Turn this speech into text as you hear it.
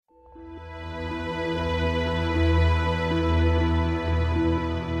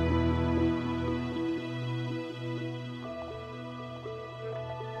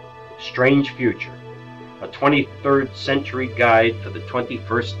Strange Future, a 23rd century guide for the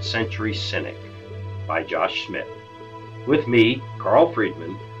 21st century cynic, by Josh Smith, with me, Carl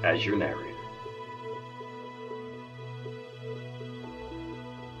Friedman, as your narrator.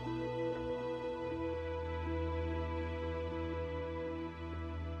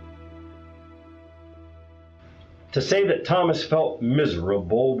 To say that Thomas felt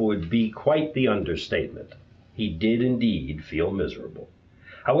miserable would be quite the understatement. He did indeed feel miserable.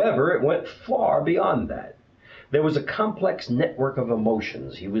 However, it went far beyond that. There was a complex network of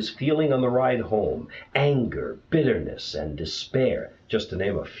emotions he was feeling on the ride home: anger, bitterness, and despair, just to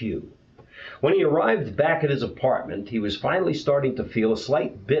name a few. When he arrived back at his apartment, he was finally starting to feel a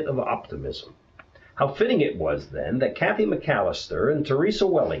slight bit of optimism. How fitting it was, then, that Cathy McCallister and Theresa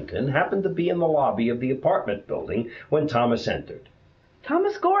Wellington happened to be in the lobby of the apartment building when Thomas entered.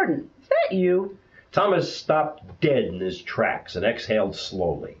 Thomas Gordon, is that you? Thomas stopped dead in his tracks and exhaled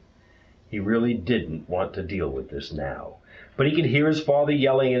slowly. He really didn't want to deal with this now, but he could hear his father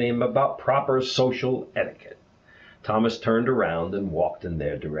yelling at him about proper social etiquette. Thomas turned around and walked in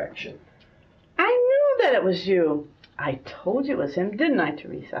their direction. I knew that it was you. I told you it was him, didn't I,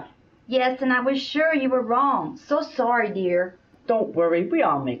 Theresa? Yes, and I was sure you were wrong. So sorry, dear. Don't worry, we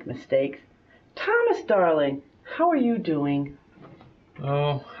all make mistakes. Thomas, darling, how are you doing?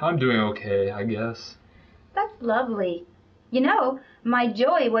 Oh, I'm doing okay, I guess. That's lovely. You know, my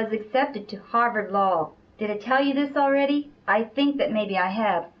Joey was accepted to Harvard Law. Did I tell you this already? I think that maybe I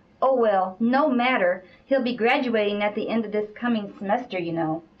have. Oh well, no matter. He'll be graduating at the end of this coming semester, you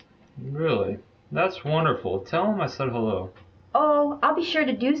know. Really? That's wonderful. Tell him I said hello. Oh, I'll be sure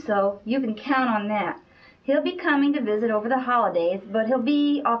to do so. You can count on that. He'll be coming to visit over the holidays, but he'll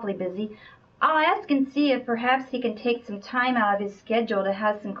be awfully busy. I'll ask and see if perhaps he can take some time out of his schedule to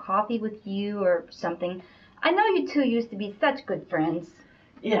have some coffee with you or something. I know you two used to be such good friends.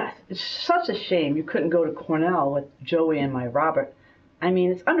 Yes, it's such a shame you couldn't go to Cornell with Joey and my Robert. I mean,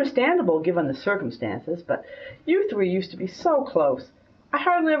 it's understandable given the circumstances, but you three used to be so close. I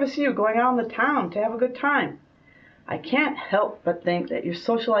hardly ever see you going out in the town to have a good time. I can't help but think that your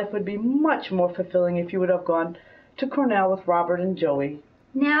social life would be much more fulfilling if you would have gone to Cornell with Robert and Joey.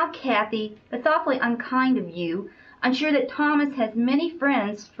 Now, Cathy, that's awfully unkind of you. I'm sure that Thomas has many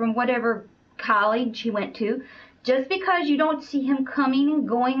friends from whatever college he went to. Just because you don't see him coming and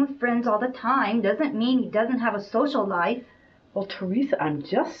going with friends all the time doesn't mean he doesn't have a social life. Well, Theresa, I'm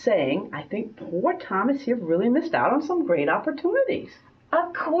just saying I think poor Thomas here really missed out on some great opportunities.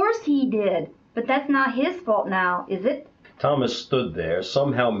 Of course he did. But that's not his fault now, is it? Thomas stood there,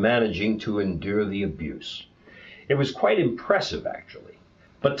 somehow managing to endure the abuse. It was quite impressive, actually.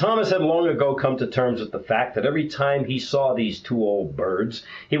 But Thomas had long ago come to terms with the fact that every time he saw these two old birds,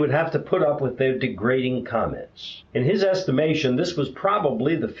 he would have to put up with their degrading comments. In his estimation, this was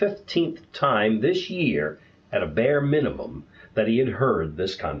probably the 15th time this year, at a bare minimum, that he had heard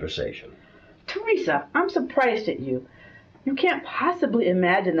this conversation. Theresa, I'm surprised at you. You can't possibly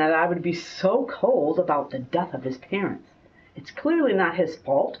imagine that I would be so cold about the death of his parents. It's clearly not his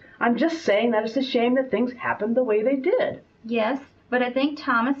fault. I'm just saying that it's a shame that things happened the way they did. Yes, but I think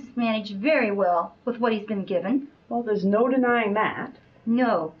Thomas has managed very well with what he's been given. Well, there's no denying that.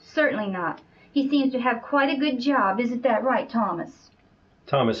 No, certainly not. He seems to have quite a good job. Isn't that right, Thomas?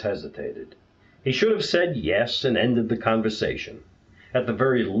 Thomas hesitated. He should have said yes and ended the conversation. At the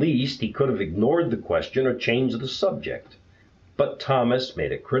very least, he could have ignored the question or changed the subject. But Thomas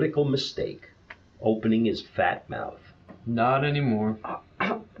made a critical mistake, opening his fat mouth. Not anymore.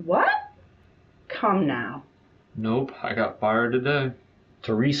 What? Come now. Nope, I got fired today.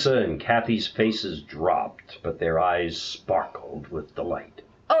 Theresa and Cathy's faces dropped, but their eyes sparkled with delight.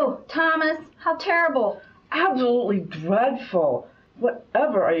 Oh, Thomas, how terrible. Absolutely dreadful.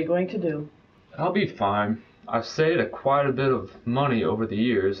 Whatever are you going to do? I'll be fine. I've saved quite a bit of money over the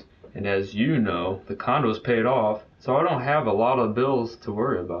years, and as you know, the condo's paid off, so I don't have a lot of bills to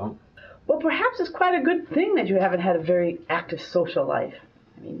worry about. Well, perhaps it's quite a good thing that you haven't had a very active social life.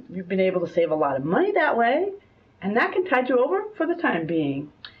 I mean, you've been able to save a lot of money that way, and that can tide you over for the time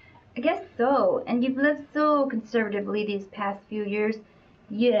being. I guess so, and you've lived so conservatively these past few years.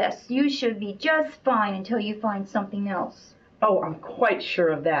 Yes, you should be just fine until you find something else. Oh, I'm quite sure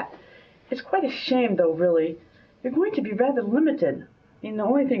of that. It's quite a shame, though, really. You're going to be rather limited. I mean, the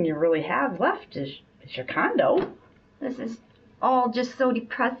only thing you really have left is your condo. This is all just so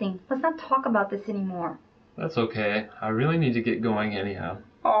depressing. Let's not talk about this anymore. That's okay. I really need to get going anyhow.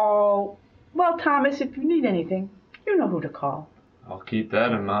 Oh, well, Thomas, if you need anything, you know who to call. I'll keep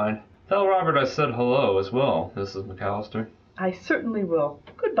that in mind. Tell Robert I said hello as well, Mrs. McCallister. I certainly will.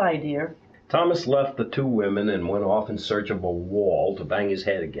 Goodbye, dear. Thomas left the two women and went off in search of a wall to bang his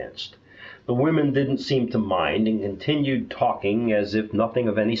head against. The women didn't seem to mind and continued talking as if nothing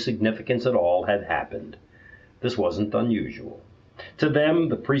of any significance at all had happened. This wasn't unusual. To them,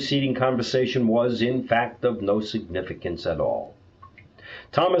 the preceding conversation was, in fact, of no significance at all.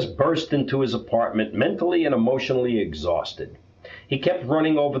 Thomas burst into his apartment mentally and emotionally exhausted. He kept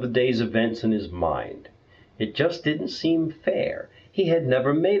running over the day's events in his mind. It just didn't seem fair. He had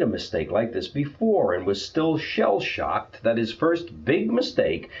never made a mistake like this before and was still shell-shocked that his first big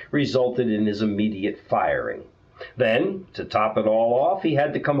mistake resulted in his immediate firing. Then, to top it all off, he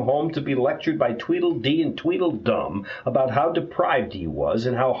had to come home to be lectured by Tweedledee and Tweedledum about how deprived he was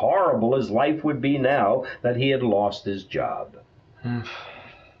and how horrible his life would be now that he had lost his job.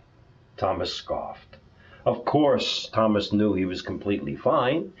 Thomas scoffed. Of course, Thomas knew he was completely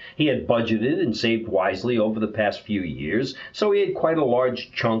fine. He had budgeted and saved wisely over the past few years, so he had quite a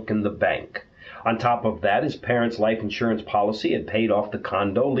large chunk in the bank. On top of that, his parents' life insurance policy had paid off the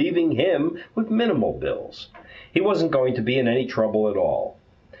condo, leaving him with minimal bills. He wasn't going to be in any trouble at all.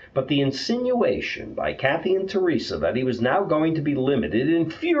 But the insinuation by Cathy and Theresa that he was now going to be limited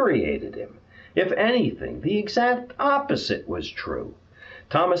infuriated him. If anything, the exact opposite was true.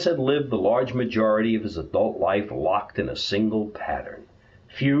 Thomas had lived the large majority of his adult life locked in a single pattern.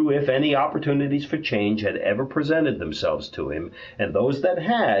 Few, if any, opportunities for change had ever presented themselves to him, and those that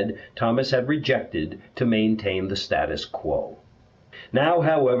had, Thomas had rejected to maintain the status quo. Now,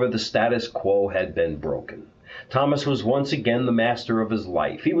 however, the status quo had been broken. Thomas was once again the master of his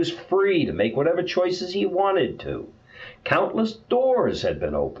life. He was free to make whatever choices he wanted to. Countless doors had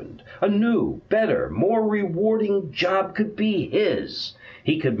been opened. A new, better, more rewarding job could be his.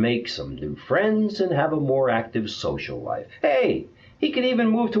 He could make some new friends and have a more active social life. Hey, he could even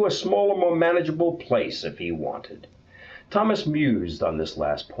move to a smaller, more manageable place if he wanted. Thomas mused on this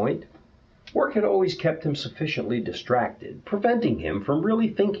last point. Work had always kept him sufficiently distracted, preventing him from really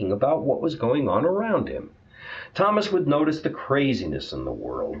thinking about what was going on around him. Thomas would notice the craziness in the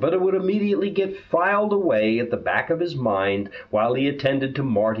world, but it would immediately get filed away at the back of his mind while he attended to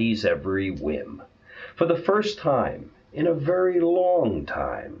Marty's every whim. For the first time, in a very long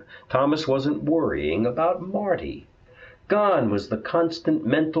time, Thomas wasn't worrying about Marty. Gone was the constant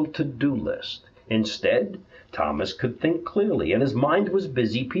mental to-do list. Instead, Thomas could think clearly, and his mind was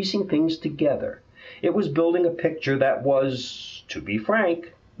busy piecing things together. It was building a picture that was, to be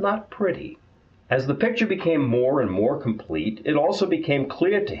frank, not pretty. As the picture became more and more complete, it also became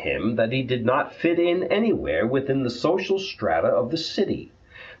clear to him that he did not fit in anywhere within the social strata of the city.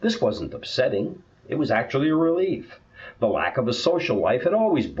 This wasn't upsetting. It was actually a relief. The lack of a social life had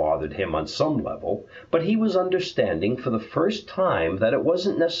always bothered him on some level, but he was understanding for the first time that it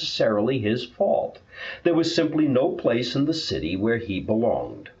wasn't necessarily his fault. There was simply no place in the city where he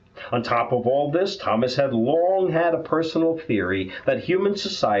belonged. On top of all this, Thomas had long had a personal theory that human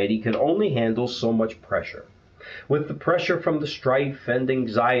society could only handle so much pressure. With the pressure from the strife and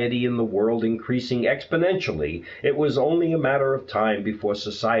anxiety in the world increasing exponentially, it was only a matter of time before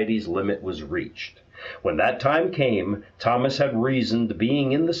society's limit was reached. When that time came, Thomas had reasoned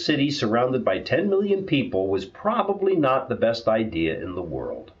being in the city surrounded by 10 million people was probably not the best idea in the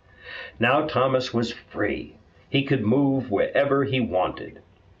world. Now Thomas was free. He could move wherever he wanted.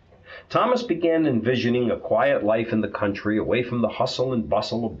 Thomas began envisioning a quiet life in the country away from the hustle and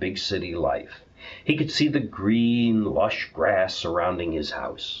bustle of big city life. He could see the green, lush grass surrounding his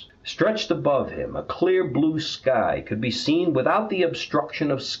house. Stretched above him, a clear blue sky could be seen without the obstruction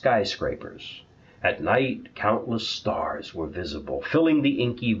of skyscrapers. At night, countless stars were visible, filling the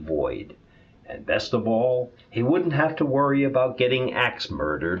inky void. And best of all, he wouldn't have to worry about getting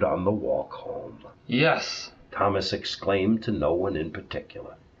axe-murdered on the walk home. Yes! Thomas exclaimed to no one in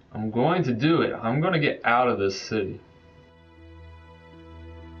particular. I'm going to do it. I'm going to get out of this city.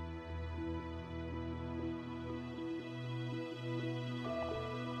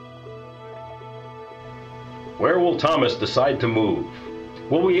 Where will Thomas decide to move?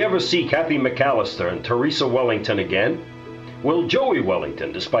 Will we ever see Cathy McCallister and Theresa Wellington again? Will Joey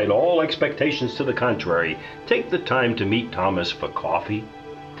Wellington, despite all expectations to the contrary, take the time to meet Thomas for coffee?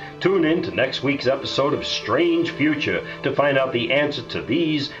 Tune in to next week's episode of Strange Future to find out the answer to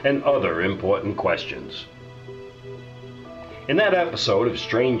these and other important questions. In that episode of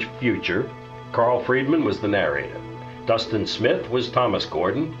Strange Future, Cathy Friedman was the narrator. Dustin Smith was Thomas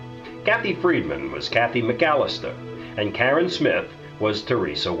Gordon. Cathy Friedman was Cathy McCallister. And Karen Smith was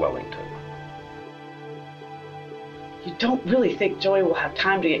Theresa Wellington. You don't really think Joey will have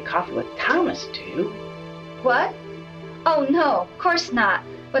time to get coffee with Thomas, do you? What? Oh, no, of course not.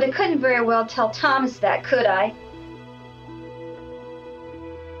 But I couldn't very well tell Thomas that, could I?